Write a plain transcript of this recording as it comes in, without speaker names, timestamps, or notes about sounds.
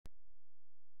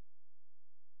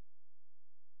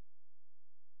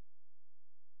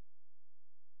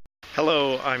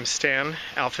Hello, I'm Stan,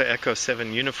 Alpha Echo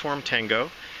 7 Uniform Tango.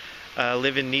 I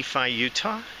live in Nephi,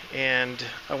 Utah, and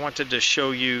I wanted to show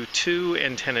you two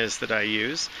antennas that I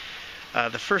use.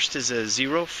 The first is a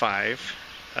ZeroFive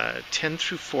 10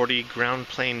 through 40 ground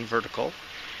plane vertical,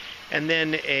 and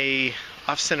then a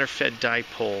off-center fed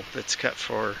dipole that's cut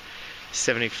for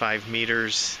 75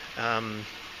 meters.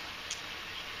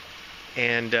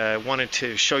 And wanted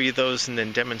to show you those and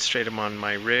then demonstrate them on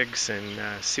my rigs and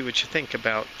see what you think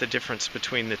about the difference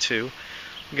between the two.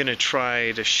 I'm going to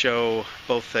try to show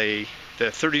both the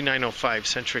 3905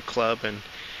 Century Club and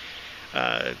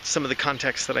some of the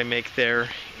contacts that I make there,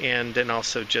 and then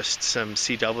also just some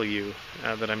CW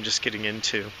that I'm just getting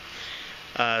into.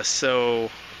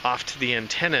 So off to the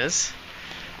antennas.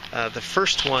 The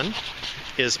first one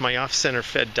is my off-center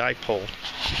fed dipole,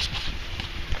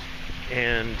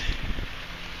 and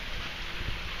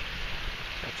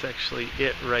that's actually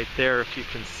it right there, if you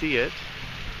can see it.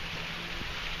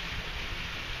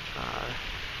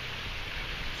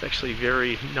 It's actually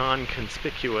very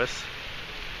non-conspicuous,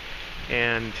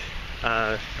 and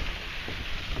I'm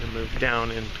going to move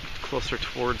down and closer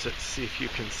towards it to see if you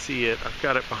can see it. I've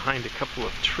got it behind a couple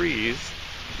of trees.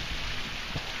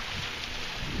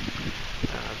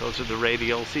 Those are the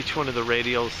radials. Each one of the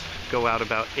radials go out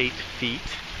about 8 feet,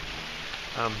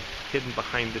 hidden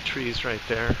behind the trees right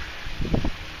there.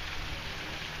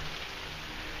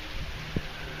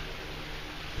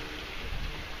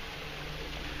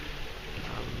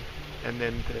 And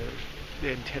then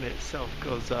the antenna itself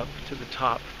goes up to the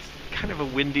top. It's kind of a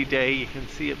windy day. You can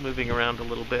see it moving around a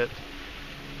little bit.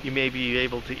 You may be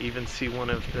able to even see one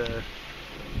of the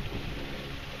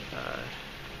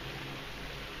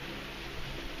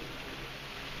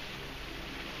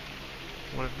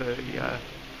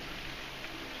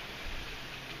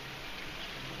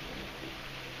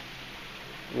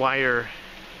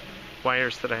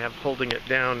wires that I have holding it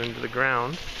down into the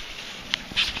ground.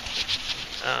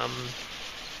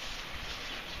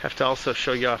 Have to also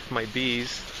show you off my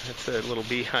bees. That's a little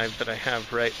beehive that I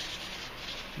have right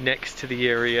next to the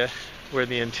area where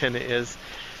the antenna is.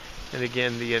 And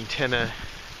again, the antenna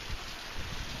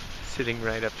sitting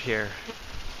right up here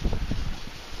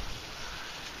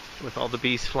with all the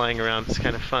bees flying around. It's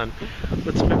kind of fun.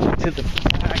 Let's move to the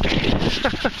back.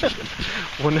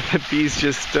 One of the bees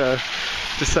just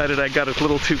decided I got a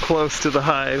little too close to the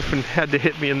hive and had to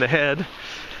hit me in the head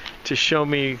to show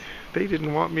me they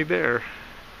didn't want me there.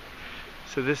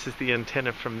 So this is the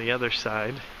antenna from the other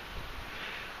side.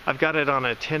 I've got it on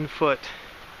a 10-foot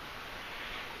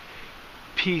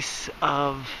piece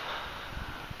of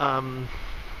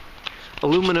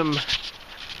aluminum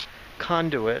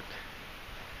conduit,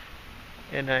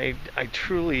 and I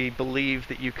truly believe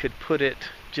that you could put it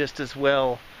just as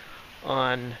well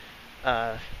on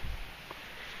the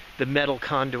metal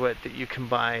conduit that you can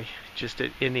buy just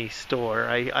at any store.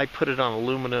 I put it on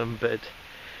aluminum, but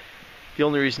the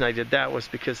only reason I did that was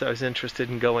because I was interested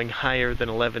in going higher than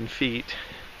 11 feet.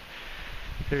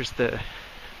 There's the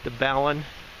ballon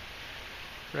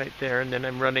right there, and then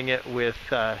I'm running it with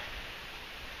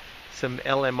some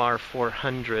LMR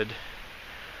 400.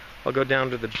 I'll go down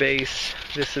to the base.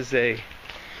 This is a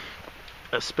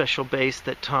special base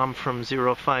that Tom from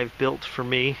ZeroFive built for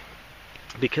me,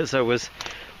 because I was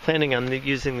planning on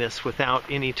using this without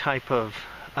any type of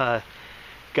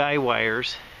guy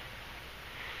wires,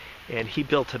 and he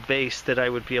built a base that I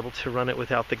would be able to run it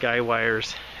without the guy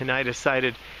wires, and I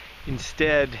decided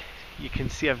instead, you can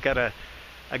see I've got a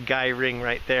guy ring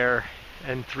right there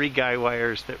and 3 guy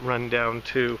wires that run down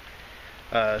to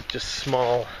just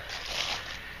small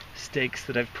stakes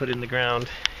that I've put in the ground.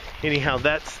 Anyhow,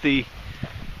 that's the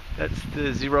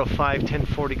ZeroFive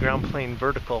 1040 ground plane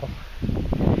vertical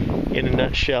in a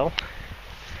nutshell.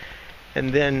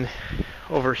 And then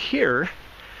over here,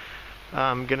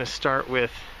 I'm going to start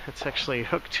with, it's actually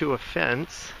hooked to a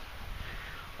fence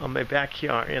on my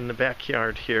backyard. In the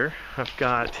backyard here, I've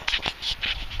got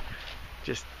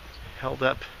just held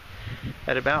up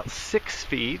at about 6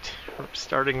 feet,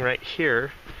 starting right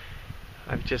here.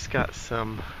 I've just got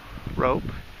some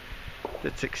rope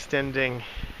that's extending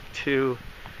to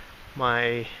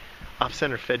my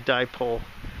off-center fed dipole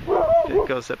that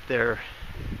goes up there.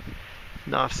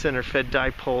 The off-center fed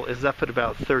dipole is up at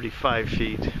about 35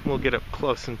 feet. We'll get up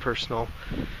close and personal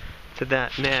to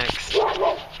that next.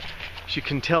 As you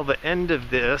can tell, the end of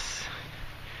this,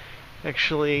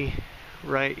 actually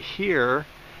right here,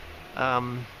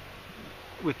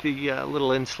 with the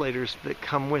little insulators that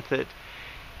come with it,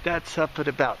 that's up at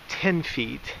about 10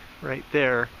 feet right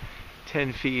there,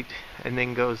 10 feet, and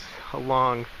then goes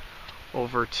along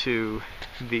over to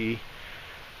the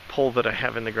pole that I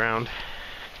have in the ground.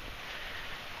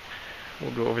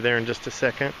 We'll go over there in just a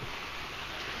second.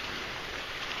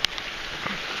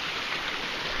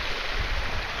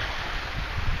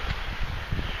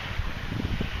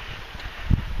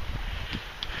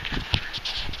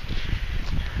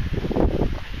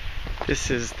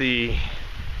 This is the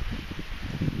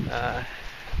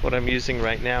what I'm using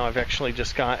right now. I've actually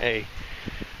just got a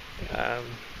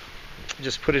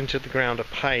just put into the ground a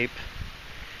pipe,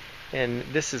 and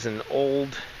this is an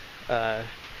old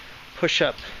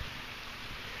push-up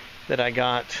that I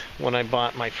got when I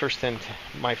bought my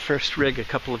first rig a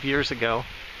couple of years ago,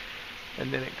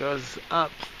 and then it goes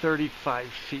up 35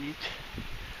 feet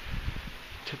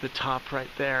to the top right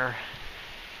there,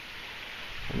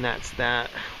 and that's that.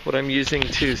 What I'm using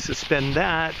to suspend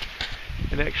that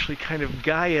and actually kind of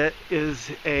guy it is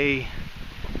a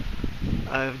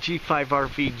G5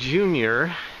 RV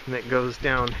Junior, and that goes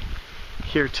down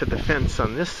here to the fence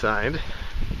on this side.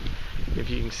 If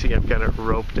you can see, I've got it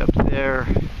roped up there.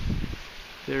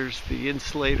 There's the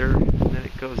insulator, and then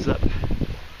it goes up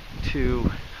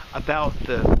to about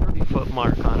the 30-foot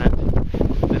mark on it.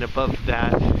 And then above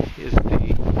that is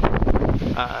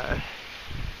the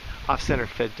off-center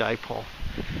fed dipole.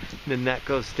 Then that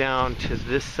goes down to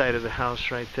this side of the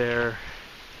house right there,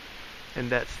 and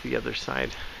that's the other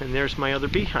side. And there's my other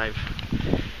beehive.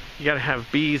 You gotta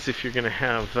have bees if you're gonna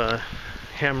have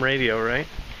ham radio, right?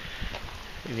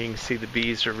 And you can see the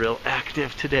bees are real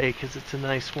active today because it's a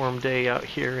nice warm day out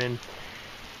here in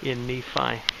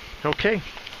Nephi. Okay,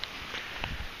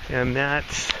 and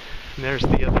there's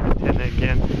the other antenna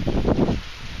again,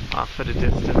 off at a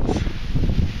distance.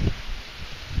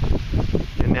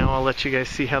 And now I'll let you guys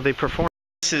see how they perform.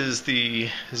 This is the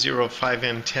ZeroFive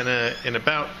antenna in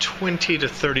about 20 to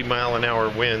 30 mile an hour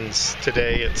winds.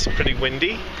 Today it's pretty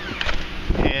windy,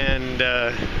 and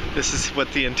this is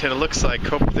what the antenna looks like.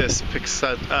 Hope this picks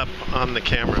that up on the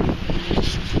camera.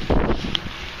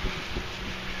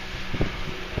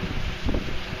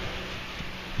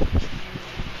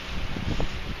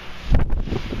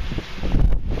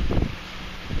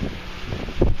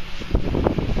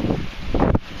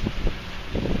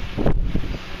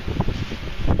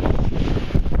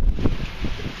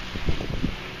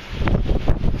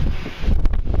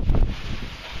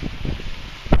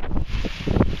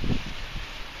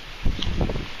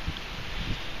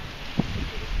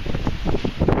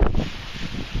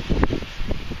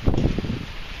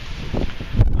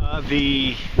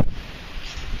 The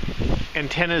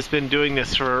antenna has been doing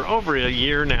this for over a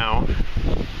year now,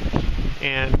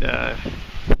 and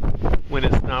when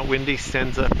it's not windy,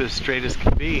 stands up as straight as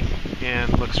can be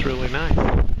and looks really nice.